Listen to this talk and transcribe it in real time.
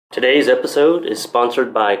Today's episode is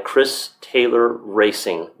sponsored by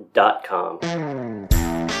ChrisTaylorRacing.com.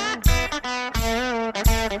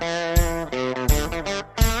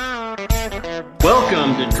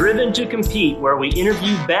 Welcome to Driven to Compete, where we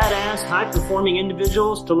interview badass, high-performing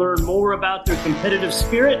individuals to learn more about their competitive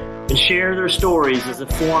spirit and share their stories as a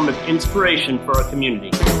form of inspiration for our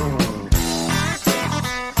community.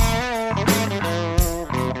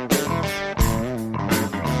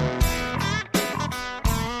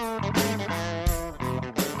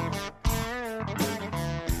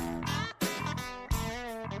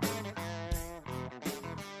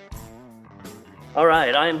 All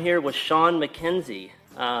right, I am here with Shaun McKenzie.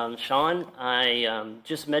 Shaun, I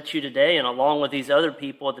just met you today, and along with these other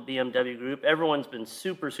people at the BMW group, everyone's been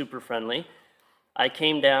super friendly. I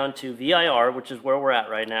came down to VIR, which is where we're at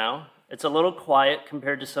right now. It's a little quiet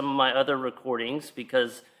compared to some of my other recordings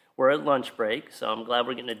because we're at lunch break, so I'm glad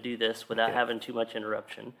we're getting to do this without having too much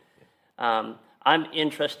interruption. I'm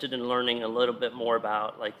interested in learning a little bit more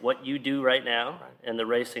about like what you do right now in the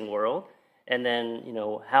racing world, and then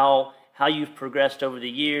how you've progressed over the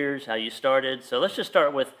years, how you started. So let's just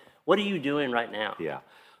start with, what are you doing right now? Yeah.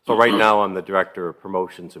 So right now I'm the director of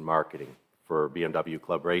promotions and marketing for BMW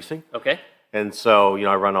Club Racing. Okay. And so,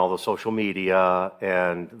 I run all the social media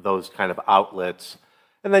and those kind of outlets,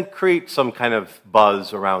 and then create some kind of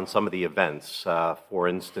buzz around some of the events. For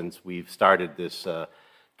instance, we've started this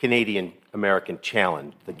Canadian American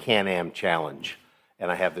Challenge, the Can-Am Challenge.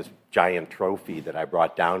 And I have this giant trophy that I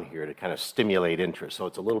brought down here to kind of stimulate interest. So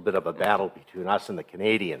it's a little bit of a battle between us and the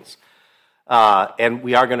Canadians. And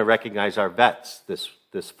we are going to recognize our vets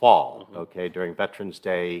this fall, okay, during Veterans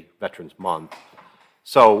Day, Veterans Month.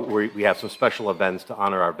 So we have some special events to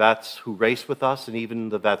honor our vets who race with us, and even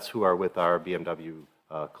the vets who are with our BMW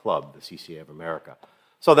club, the CCA of America.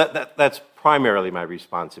 So that's primarily my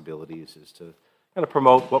responsibilities, is to kind of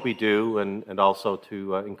promote what we do and also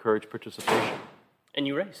to encourage participation. And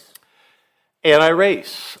you race. And I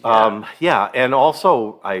race, and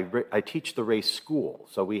also I teach the race school.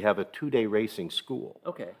 So we have a 2-day racing school.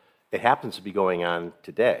 Okay. It happens to be going on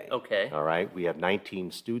today. Okay. All right. We have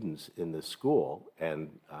 19 students in this school,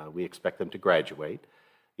 and we expect them to graduate.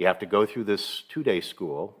 You have to go through this 2-day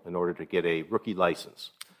school in order to get a rookie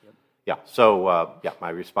license. Yep. Yeah. So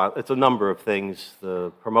my response. It's a number of things.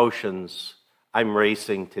 The promotions. I'm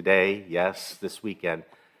racing today. Yes, this weekend.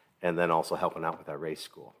 And then also helping out with our race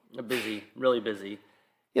school. Busy, really busy.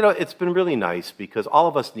 It's been really nice because all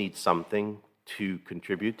of us need something to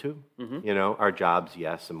contribute to. Our jobs,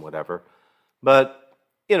 yes, and whatever. But,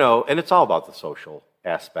 and it's all about the social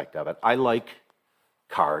aspect of it. I like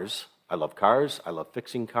cars. I love cars. I love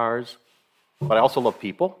fixing cars. But I also love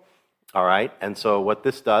people. All right? And so what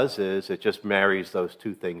this does is it just marries those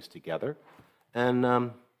two things together.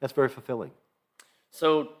 And that's very fulfilling.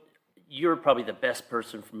 So you're probably the best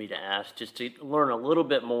person for me to ask just to learn a little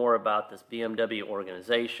bit more about this BMW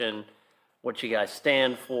organization, what you guys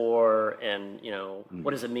stand for, and,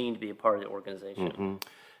 what does it mean to be a part of the organization?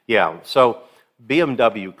 Yeah, so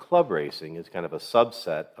BMW Club Racing is kind of a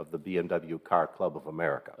subset of the BMW Car Club of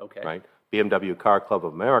America, right? BMW Car Club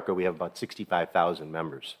of America, we have about 65,000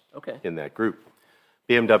 members in that group.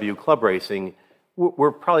 BMW Club Racing,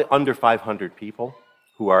 we're probably under 500 people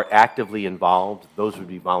who are actively involved. Those would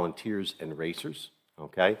be volunteers and racers,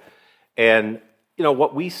 okay? And,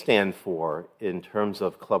 what we stand for in terms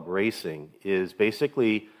of club racing is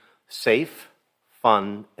basically safe,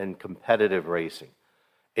 fun, and competitive racing,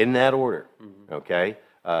 in that order, okay?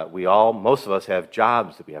 Most of us have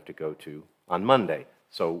jobs that we have to go to on Monday,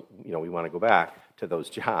 so, we want to go back to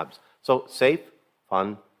those jobs. So safe,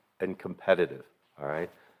 fun, and competitive, all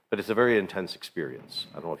right? But it's a very intense experience.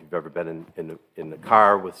 I don't know if you've ever been in the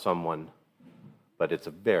car with someone, but it's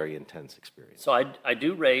a very intense experience. So I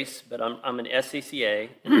do race, but I'm an SCCA,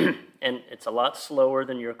 and it's a lot slower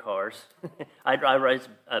than your cars. I race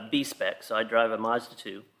a B-Spec, so I drive a Mazda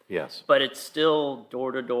 2. Yes. But it's still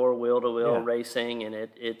door-to-door, wheel-to-wheel racing, and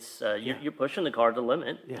you're pushing the car to the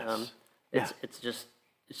limit. Yes. It's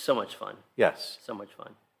so much fun. Yes. So much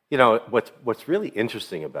fun. What's really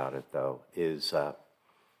interesting about it, though, is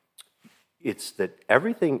it's that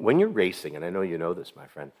everything, when you're racing, and I know you know this, my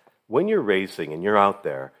friend, when you're racing and you're out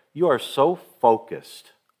there, you are so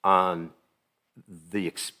focused on the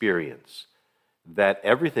experience that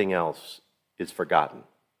everything else is forgotten,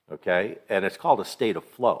 okay? And it's called a state of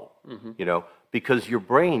flow, because your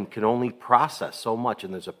brain can only process so much,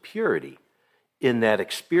 and there's a purity in that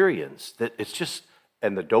experience that it's just,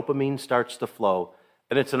 and the dopamine starts to flow,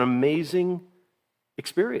 and it's an amazing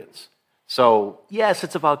experience. So yes,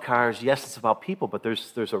 it's about cars. Yes, it's about people. But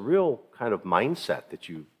there's a real kind of mindset that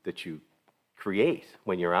you create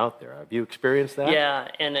when you're out there. Have you experienced that? Yeah,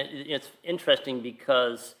 and it's interesting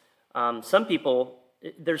because some people,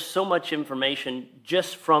 there's so much information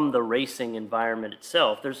just from the racing environment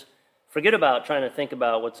itself. Forget about trying to think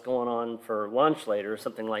about what's going on for lunch later or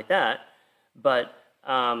something like that, but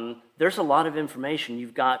there's a lot of information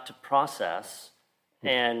you've got to process.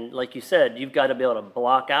 And like you said, you've got to be able to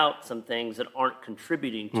block out some things that aren't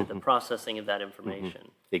contributing to the processing of that information.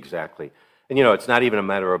 Exactly. And it's not even a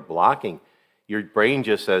matter of blocking. Your brain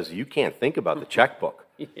just says, you can't think about the checkbook.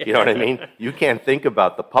 You know what I mean? You can't think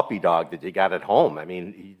about the puppy dog that you got at home. I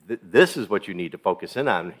mean, this is what you need to focus in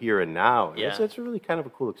on here and now. Yeah. It's really kind of a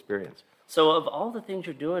cool experience. So of all the things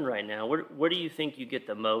you're doing right now, where do you think you get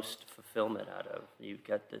the most fulfillment out of? You've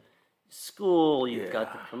got the school, you've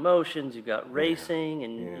got the promotions, you've got racing,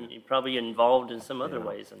 and you're probably involved in some other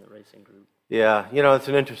ways in the racing group. Yeah, that's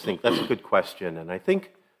a good question. And I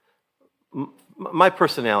think my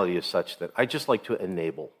personality is such that I just like to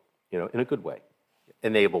enable, in a good way.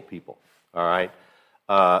 Enable people, all right?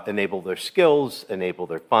 Enable their skills, enable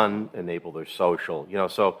their fun, enable their social.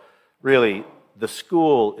 So really the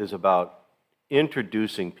school is about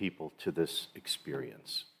introducing people to this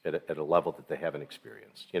experience at a level that they haven't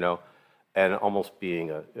experienced, and almost being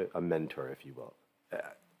a mentor, if you will.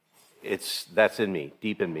 That's in me,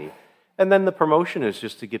 deep in me. And then the promotion is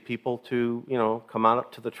just to get people to, come out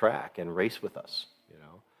up to the track and race with us.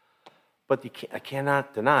 But I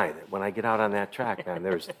cannot deny that when I get out on that track, man,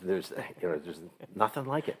 there's nothing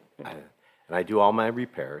like it. And I do all my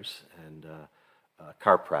repairs and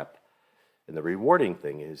car prep. And the rewarding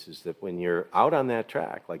thing is that when you're out on that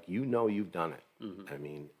track, like you've done it. I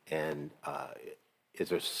mean, and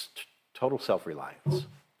there's total self-reliance,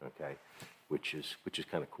 okay, which is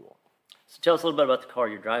kind of cool. So tell us a little bit about the car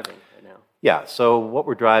you're driving right now. Yeah, so what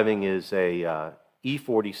we're driving is a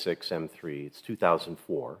E46 M3. It's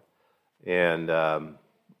 2004. And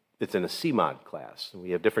it's in a C-Mod class. And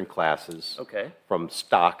we have different classes from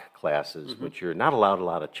stock classes, which you're not allowed a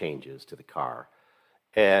lot of changes to the car,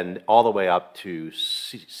 and all the way up to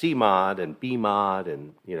C-Mod and B-Mod,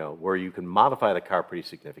 and where you can modify the car pretty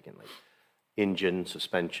significantly. Engine,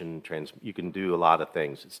 suspension, you can do a lot of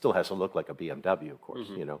things. It still has to look like a BMW, of course,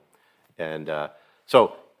 And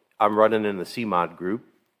so I'm running in the C-Mod group.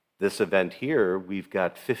 This event here, we've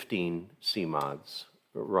got 15 C-Mods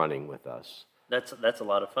running with us. That's a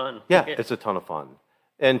lot of fun. Yeah, it's a ton of fun.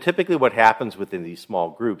 And typically what happens within these small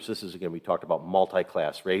groups, this is, again, we talked about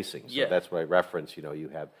multi-class racing, so that's what I reference, you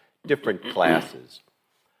have different classes.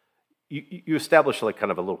 You establish like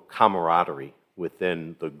kind of a little camaraderie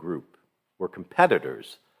within the group. We're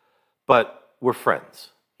competitors, but we're friends,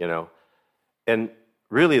 And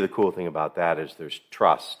really the cool thing about that is there's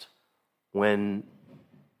trust. When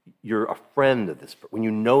you're a friend of this, when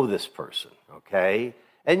you know this person, okay?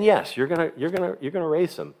 And yes, you're gonna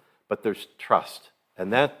race them, but there's trust,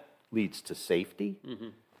 and that leads to safety,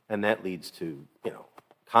 and that leads to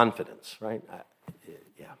confidence, right?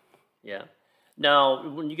 Yeah. Now,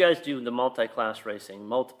 when you guys do the multi-class racing,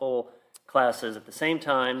 multiple classes at the same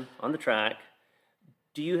time on the track,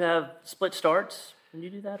 do you have split starts when you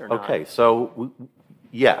do that or not? Okay, so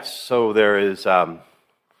yes, so there is.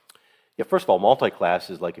 First of all,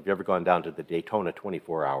 multi-class is like if you've ever gone down to the Daytona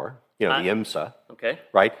 24-hour, the IMSA,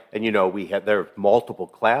 right? And there are multiple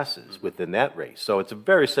classes within that race, so it's a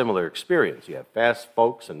very similar experience. You have fast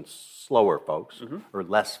folks and slower folks, or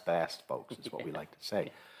less fast folks, is what we like to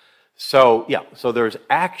say. So so there's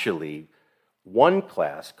actually one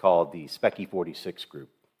class called the Spec E46 group,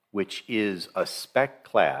 which is a spec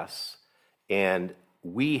class, and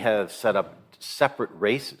we have set up separate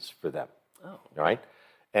races for them. All right.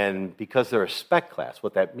 And because they're a spec class,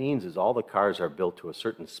 what that means is all the cars are built to a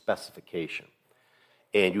certain specification,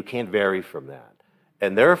 and you can't vary from that.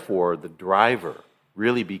 And therefore, the driver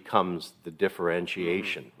really becomes the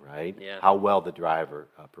differentiation, right? Yeah. How well the driver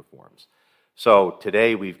performs. So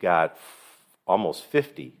today we've got almost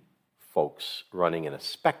 50 folks running in a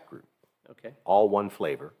spec group, all one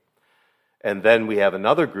flavor. And then we have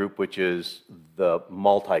another group, which is the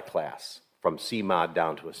multi-class, from C-Mod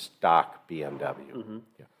down to a stock BMW,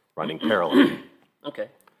 running parallel. Okay.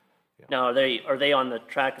 Yeah. Now, are they on the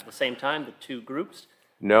track at the same time, the two groups?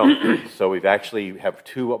 No. So we've actually have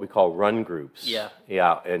two what we call run groups. Yeah.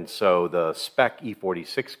 Yeah, and so the Spec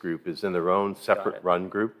E46 group is in their own separate run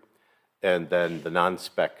group, and then the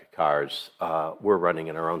non-spec cars, we're running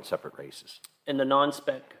in our own separate races. In the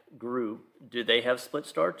non-spec group, do they have split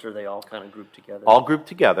starts, or are they all kind of grouped together? All grouped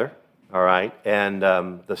together. All right, and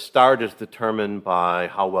the start is determined by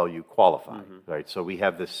how well you qualify, right? So we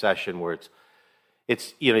have this session where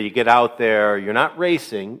It's, you get out there, you're not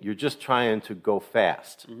racing, you're just trying to go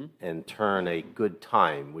fast and turn a good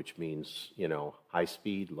time, which means, high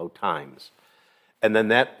speed, low times. And then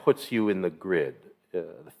that puts you in the grid. The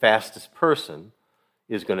fastest person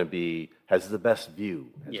is going to has the best view,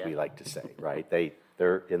 as we like to say, right?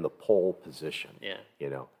 They're in the pole position. Yeah.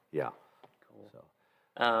 Yeah.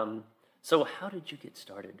 Cool. So how did you get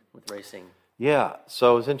started with racing? Yeah,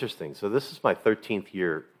 so it's interesting. So this is my 13th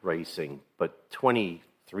year racing, but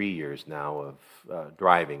 23 years now of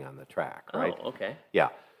driving on the track, right? Oh, okay. Yeah.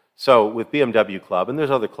 So with BMW Club, and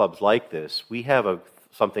there's other clubs like this, we have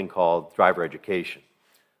something called driver education,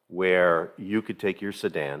 where you could take your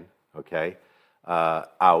sedan, okay,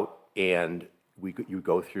 out, and you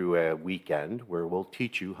go through a weekend where we'll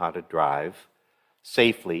teach you how to drive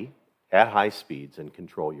safely at high speeds and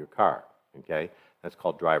control your car, okay? That's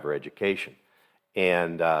called driver education.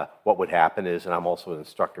 And what would happen is, and I'm also an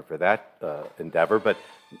instructor for that endeavor, but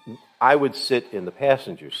I would sit in the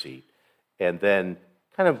passenger seat and then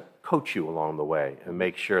kind of coach you along the way and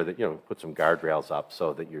make sure that, put some guardrails up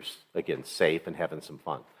so that you're, again, safe and having some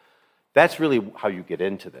fun. That's really how you get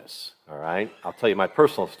into this, all right? I'll tell you my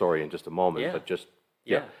personal story in just a moment, but just,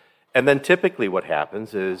 yeah. And then typically what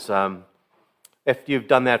happens is if you've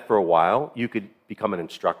done that for a while, you could become an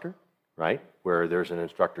instructor, right? Where there's an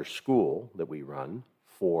instructor school that we run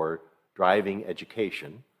for driving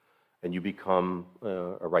education, and you become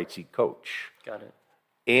a right seat coach. Got it.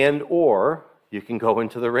 And or you can go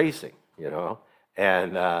into the racing,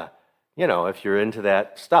 and if you're into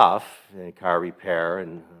that stuff, car repair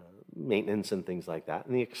and maintenance and things like that,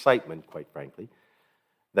 and the excitement, quite frankly,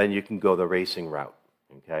 then you can go the racing route.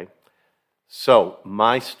 Okay. So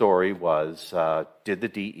my story was, did the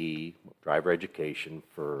DE, driver education,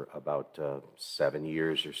 for about 7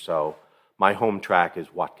 years or so. My home track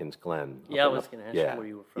is Watkins Glen. Yeah, I was going to ask you where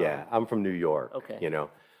you were from. Yeah, I'm from New York. Okay.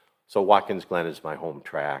 So Watkins Glen is my home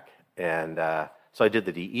track. And so I did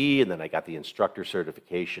the DE, and then I got the instructor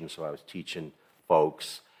certification, so I was teaching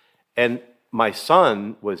folks. And my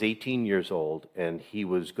son was 18 years old, and he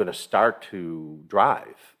was going to start to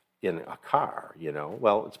drive in a car,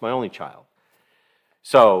 Well, it's my only child.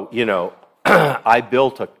 So, I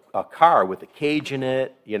built a car with a cage in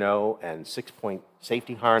it, and 6-point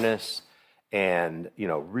safety harness, and,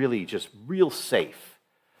 really just real safe.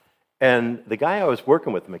 And the guy I was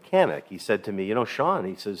working with, the mechanic, he said to me, Shaun,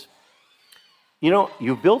 he says,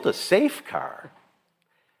 you built a safe car,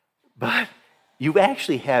 but you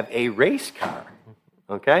actually have a race car,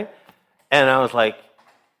 okay? And I was like,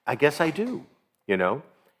 I guess I do, And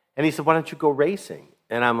he said, why don't you go racing?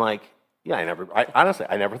 And I'm like, yeah, honestly,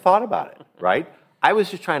 I never thought about it, right? I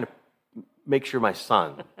was just trying to make sure my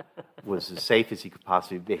son was as safe as he could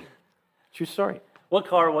possibly be. True story. What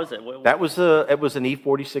car was it? It was an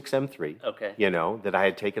E46 M3. Okay. That I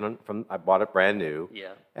had taken I bought it brand new.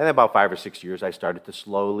 Yeah. And about 5 or 6 years, I started to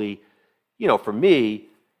slowly, for me,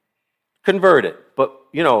 convert it. But,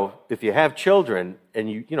 if you have children and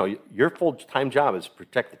your full-time job is to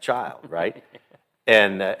protect the child, right?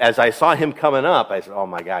 And as I saw him coming up, I said, oh,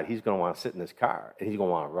 my God, he's going to want to sit in this car, and he's going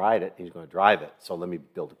to want to ride it, and he's going to drive it. So let me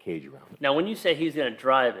build a cage around it. Now, when you say he's going to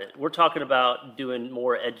drive it, we're talking about doing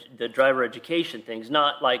more the driver education things,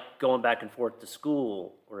 not like going back and forth to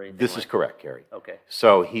school or anything. This is correct, Kerry. Okay.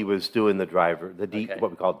 So he was doing the driver,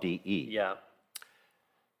 what we call DE. Yeah.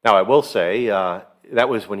 Now, I will say that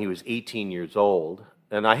was when he was 18 years old,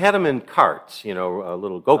 and I had him in karts,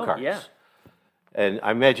 little go-karts. Oh, yeah. And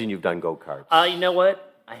I imagine you've done go-karts. You know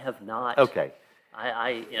what? I have not. Okay.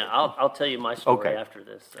 I'll tell you my story after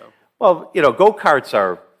this. So. Well, go-karts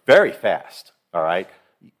are very fast, all right?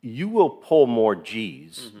 You will pull more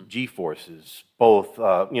G-forces, both,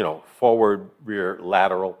 forward, rear,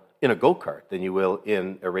 lateral, in a go-kart than you will in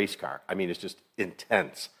a race car. I mean, it's just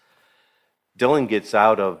intense. Dylan gets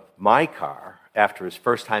out of my car after his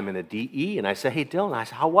first time in a DE, and I say, hey, Dylan,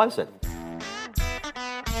 how was it?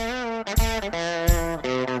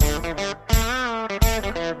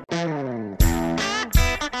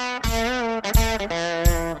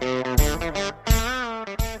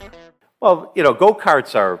 Well,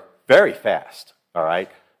 go-karts are very fast, all right?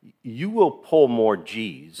 You will pull more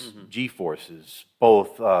G-forces,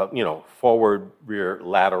 both, forward, rear,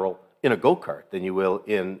 lateral, in a go-kart than you will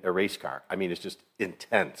in a race car. I mean, it's just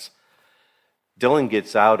intense. Dylan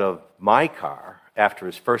gets out of my car after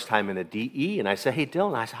his first time in a DE, and I say, hey,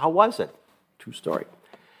 Dylan, how was it? True story.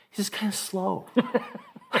 He says, kind of slow.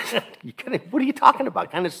 I said, what are you talking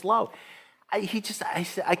about? Kind of slow. He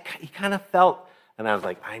kind of felt... And I was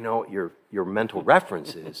like, I know what your mental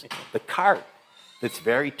reference is. The cart that's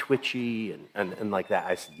very twitchy and like that.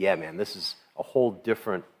 I said, yeah, man, this is a whole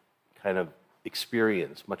different kind of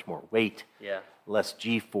experience, much more weight, less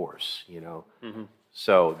G-force,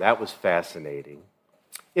 So that was fascinating.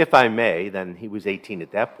 If I may, then he was 18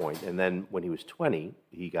 at that point, and then when he was 20,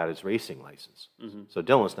 he got his racing license. So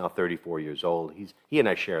Dylan's now 34 years old. He and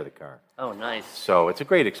I share the car. Oh, nice. So it's a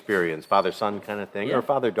great experience, father-son kind of thing, or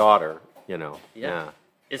father-daughter, Yeah.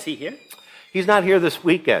 Is he here? He's not here this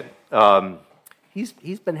weekend.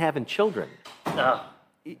 He's been having children. Oh,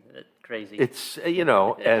 that's crazy. It's and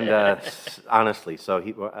honestly, so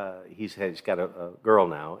he's got a girl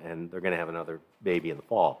now, and they're going to have another baby in the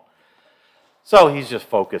fall. So he's just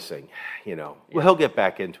focusing, Well, he'll get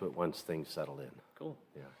back into it once things settle in. Cool.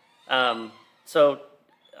 Yeah.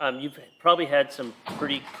 You've probably had some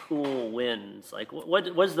pretty cool wins. Like,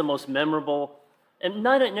 what was the most memorable, and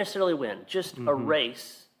not necessarily win, just a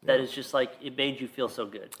race that is just like, it made you feel so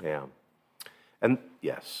good? Yeah. And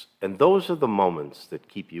yes, and those are the moments that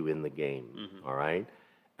keep you in the game, all right?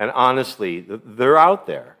 And honestly, they're out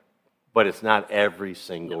there. But it's not every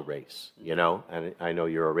single race, And I know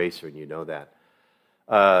you're a racer, and you know that.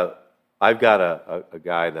 I've got a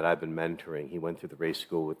guy that I've been mentoring. He went through the race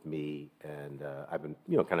school with me, and I've been,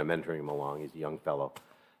 kind of mentoring him along. He's a young fellow,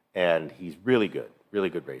 and he's really good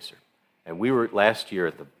racer. And we were last year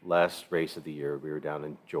at the last race of the year. We were down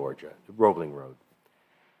in Georgia, Roebling Road,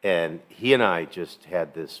 and he and I just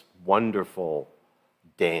had this wonderful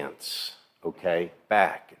dance.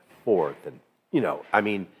 Back and forth, and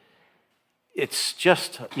it's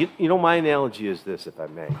just, my analogy is this, if I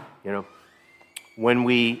may, when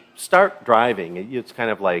we start driving, it's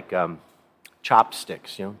kind of like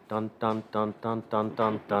chopsticks, dun, dun, dun, dun, dun,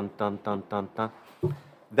 dun, dun, dun, dun, dun, dun.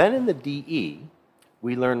 Then in the DE,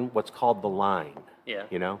 we learn what's called the line,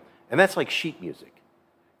 and that's like sheet music.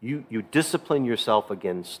 You discipline yourself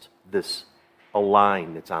against a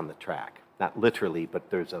line that's on the track, not literally, but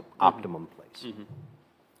there's an optimum place.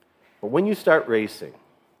 But when you start racing,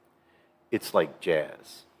 it's like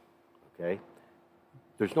jazz,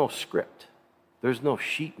 There's no script. There's no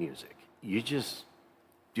sheet music. You're just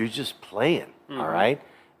playing, all right?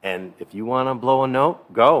 And if you want to blow a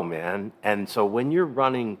note, go, man. And so when you're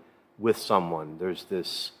running with someone, there's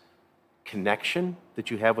this connection that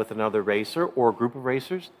you have with another racer or a group of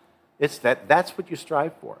racers. That's what you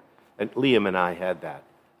strive for. And Liam and I had that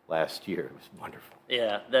last year. It was wonderful.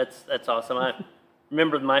 Yeah, that's awesome. I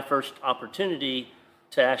remember my first opportunity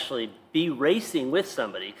to actually be racing with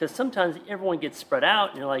somebody, because sometimes everyone gets spread out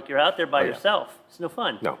and you're out there by yourself. It's no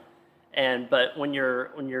fun. No. But when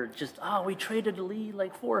you're just, we traded the lead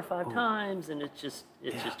like 4 or 5 times, and it's just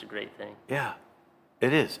a great thing. Yeah,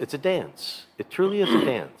 it is. It's a dance. It truly is a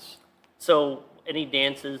dance. So, any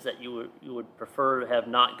dances that you would prefer to have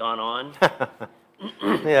not gone on?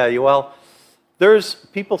 Yeah. Well, there's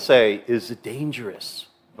people say, is it dangerous?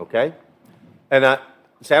 And I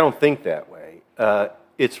don't think that way.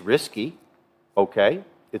 It's risky,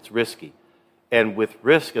 It's risky. And with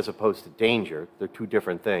risk as opposed to danger, they're two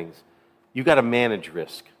different things. You got to manage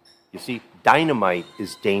risk. You see, dynamite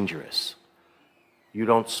is dangerous. You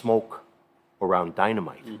don't smoke around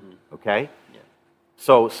dynamite, Yeah.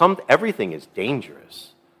 So everything is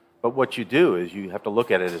dangerous, but what you do is you have to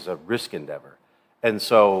look at it as a risk endeavor. And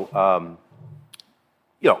so,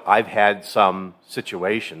 I've had some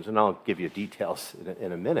situations, and I'll give you details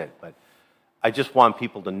in a minute, but I just want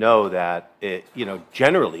people to know that,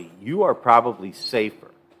 generally, you are probably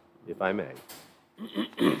safer, if I may,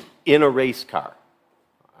 in a race car.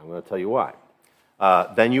 I'm going to tell you why.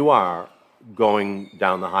 Than you are going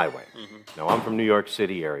down the highway. Now, I'm from New York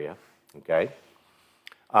City area,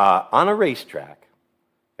 on a racetrack,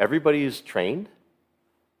 everybody is trained.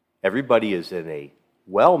 Everybody is in a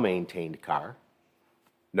well-maintained car.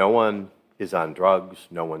 No one is on drugs.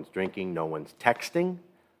 No one's drinking. No one's texting.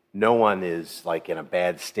 No one is like in a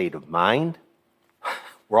bad state of mind.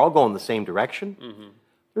 We're all going the same direction.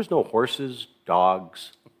 There's no horses,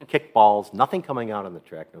 dogs, kickballs, nothing coming out on the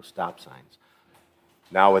track, no stop signs.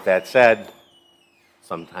 Now, with that said,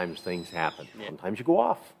 sometimes things happen. Sometimes you go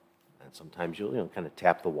off, and sometimes you'll kind of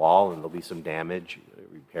tap the wall, and there'll be some damage,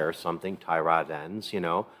 repair something, tie rod ends.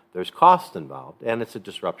 There's cost involved, and it's a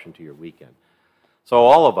disruption to your weekend. So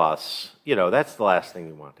all of us, that's the last thing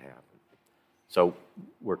we want to happen. So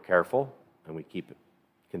we're careful, and we keep it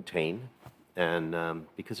contained, and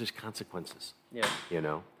because there's consequences.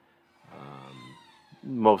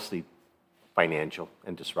 Mostly financial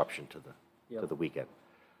and disruption to the weekend.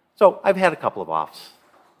 So I've had a couple of offs.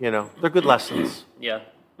 They're good lessons. Yeah.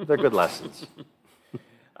 They're good lessons.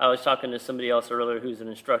 I was talking to somebody else earlier who's an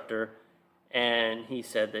instructor, and he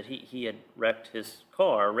said that he had wrecked his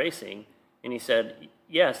car racing, and he said,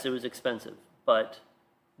 yes, it was expensive, but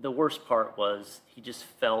the worst part was he just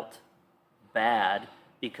felt bad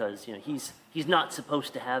because he's not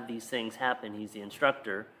supposed to have these things happen. He's the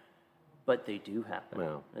instructor, but they do happen.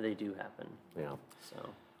 Well, they do happen. Yeah. So.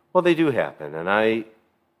 Well, they do happen, and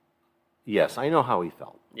yes, I know how he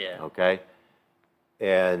felt. Yeah. Okay.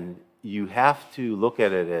 And you have to look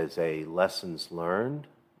at it as a lessons learned.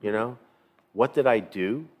 What did I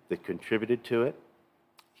do that contributed to it?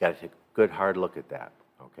 You got to take a good hard look at that.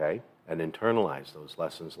 Okay, and internalize those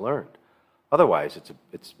lessons learned. Otherwise, it's a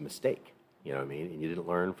mistake. You know what I mean? And you didn't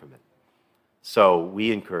learn from it. So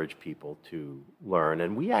we encourage people to learn,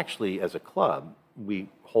 and we actually, as a club, we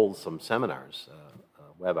hold some seminars,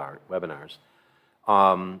 webinars,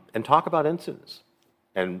 and talk about incidents.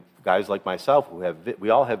 And guys like myself we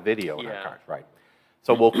all have video in our cars, right?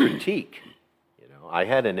 So we'll critique. I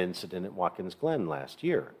had an incident at Watkins Glen last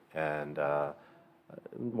year, and it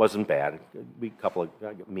wasn't bad.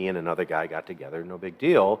 Me and another guy got together, no big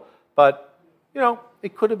deal, but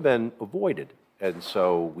it could have been avoided. And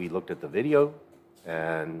so we looked at the video,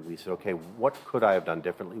 and we said, okay, what could I have done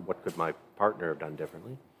differently? What could my partner have done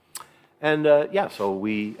differently? And so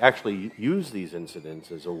we actually use these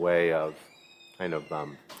incidents as a way of kind of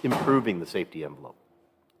improving the safety envelope.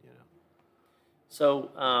 So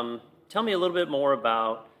tell me a little bit more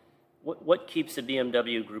about what keeps the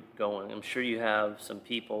BMW group going. I'm sure you have some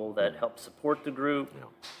people that help support the group,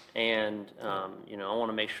 and I want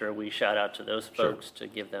to make sure we shout out to those folks to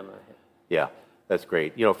give them a hit. Yeah, that's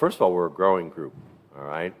great. First of all, we're a growing group, all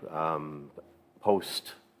right?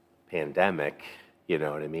 Post-pandemic, you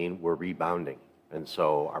know what I mean? We're rebounding, and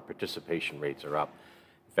so our participation rates are up.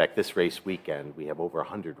 In fact, this race weekend, we have over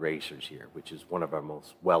 100 racers here, which is one of our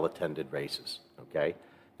most well-attended races, okay?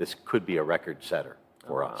 This could be a record setter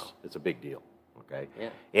for us. It's a big deal, okay? Yeah.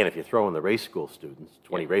 And if you throw in the race school students,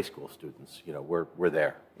 20 race school students, we're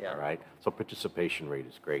there, all right? So participation rate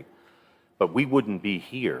is great. But we wouldn't be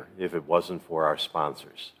here if it wasn't for our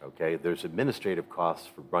sponsors, okay? There's administrative costs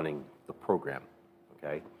for running the program,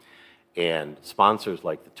 okay? And sponsors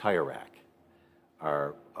like the Tire Rack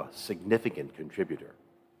are a significant contributor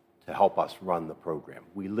to help us run the program.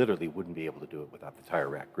 We literally wouldn't be able to do it without the Tire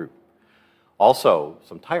Rack group. Also,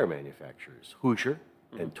 some tire manufacturers, Hoosier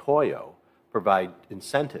and Toyo, provide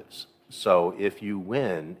incentives. So if you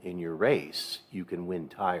win in your race, you can win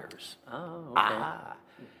tires. Oh, okay.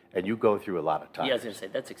 And you go through a lot of tires. Yeah, I was going to say,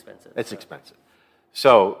 that's expensive. It's expensive.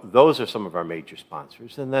 So those are some of our major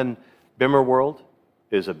sponsors. And then Bimmer World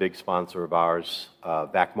is a big sponsor of ours.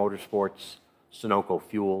 VAC Motorsports, Sunoco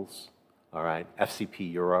Fuels, all right,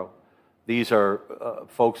 FCP Euro. These are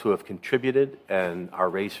folks who have contributed, and our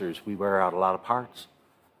racers, we wear out a lot of parts.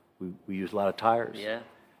 We use a lot of tires. Yeah.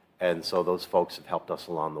 And so those folks have helped us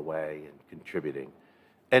along the way in contributing.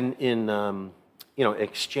 And in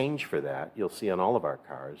exchange for that, you'll see on all of our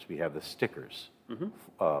cars, we have the stickers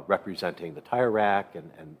representing the Tire Rack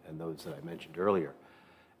and those that I mentioned earlier.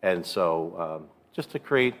 And so just to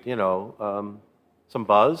create, some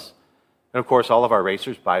buzz. And of course, all of our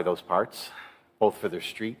racers buy those parts, both for their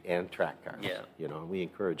street and track cars. Yeah. And we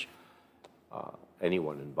encourage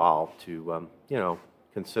anyone involved to,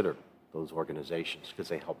 consider those organizations because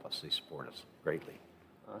they help us, they support us greatly.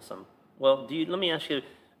 Awesome. Well, let me ask you,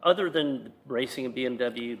 other than racing a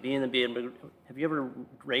BMW, being a BMW, have you ever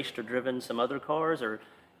raced or driven some other cars, or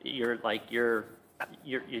you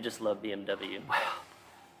just love BMW? Well,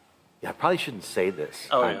 yeah, I probably shouldn't say this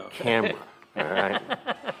on camera, all right?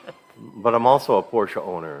 But I'm also a Porsche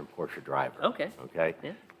owner and Porsche driver. Okay. Okay.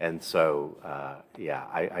 Yeah. And so,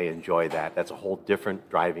 I enjoy that. That's a whole different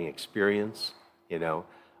driving experience.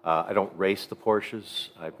 I don't race the Porsches.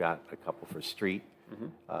 I've got a couple for street.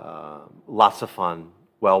 Lots of fun,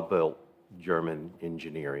 well-built German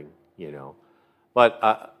engineering.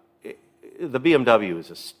 But the BMW is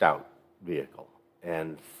a stout vehicle,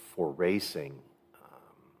 and for racing,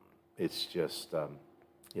 it's just,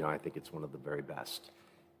 I think it's one of the very best.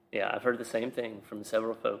 Yeah, I've heard the same thing from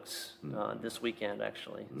several folks this weekend,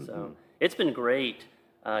 actually. So it's been great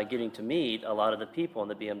getting to meet a lot of the people in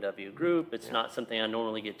the BMW group. It's not something I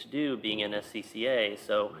normally get to do, being in SCCA.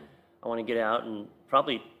 So I want to get out and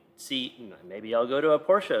probably see, maybe I'll go to a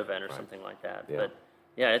Porsche event or something like that. Yeah. But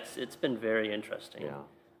yeah, it's been very interesting. Yeah.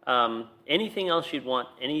 Anything else you'd want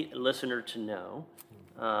any listener to know,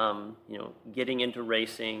 getting into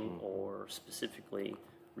racing or specifically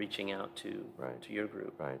reaching out to your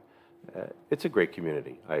group? Right. It's a great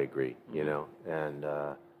community. I agree. And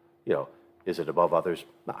is it above others?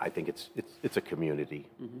 No, I think it's a community,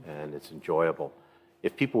 and it's enjoyable.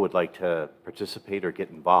 If people would like to participate or get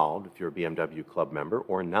involved, if you're a BMW club member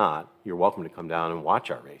or not, you're welcome to come down and watch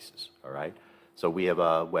our races. All right. So we have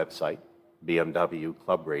a website,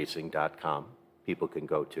 bmwclubracing.com. People can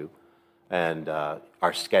go to. And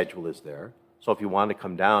our schedule is there. So if you want to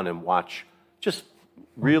come down and watch just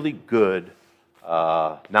really good,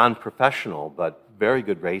 non-professional, but very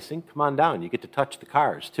good racing, come on down. You get to touch the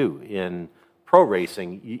cars, too. In pro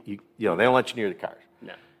racing, you know, they don't let you near the cars.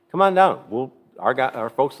 No. Come on down. Our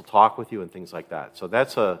folks will talk with you and things like that. So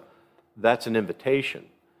that's an invitation.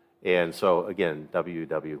 And so, again,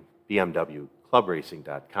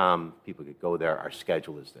 www.bmwclubracing.com. People could go there. Our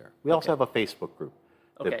schedule is there. We also have a Facebook group.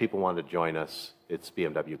 If people want to join us, it's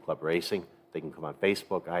BMW Club Racing. They can come on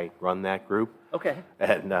Facebook. I run that group. Okay.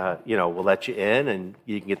 And, you know, we'll let you in, and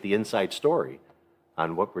you can get the inside story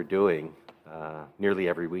on what we're doing nearly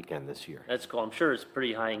every weekend this year. That's cool. I'm sure it's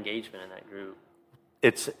pretty high engagement in that group.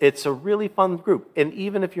 It's a really fun group. And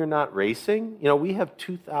even if you're not racing, you know, we have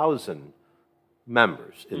 2,000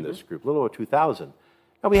 members in this group, a little over 2,000.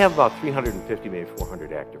 Now, we have about 350, maybe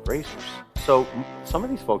 400 active racers. So some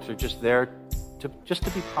of these folks are just there to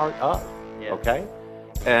be part of, okay?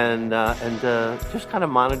 And just kind of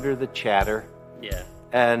monitor the chatter. Yeah.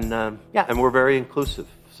 And, and we're very inclusive.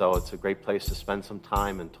 So it's a great place to spend some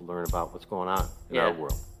time and to learn about what's going on in our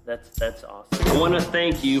world. That's awesome. I want to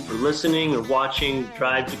thank you for listening or watching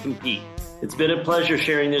Drive to Compete. It's been a pleasure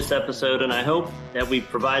sharing this episode, and I hope that we've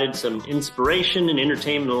provided some inspiration and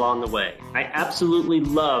entertainment along the way. I absolutely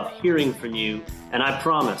love hearing from you, and I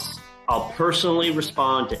promise I'll personally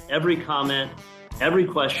respond to every comment, every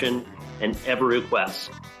question, and every request.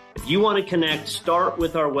 If you want to connect, start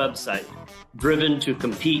with our website,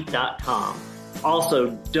 driventocompete.com. Also,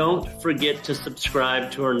 don't forget to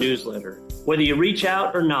subscribe to our newsletter. Whether you reach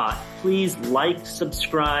out or not, please like,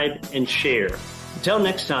 subscribe, and share. Until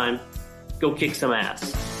next time, go kick some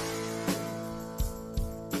ass.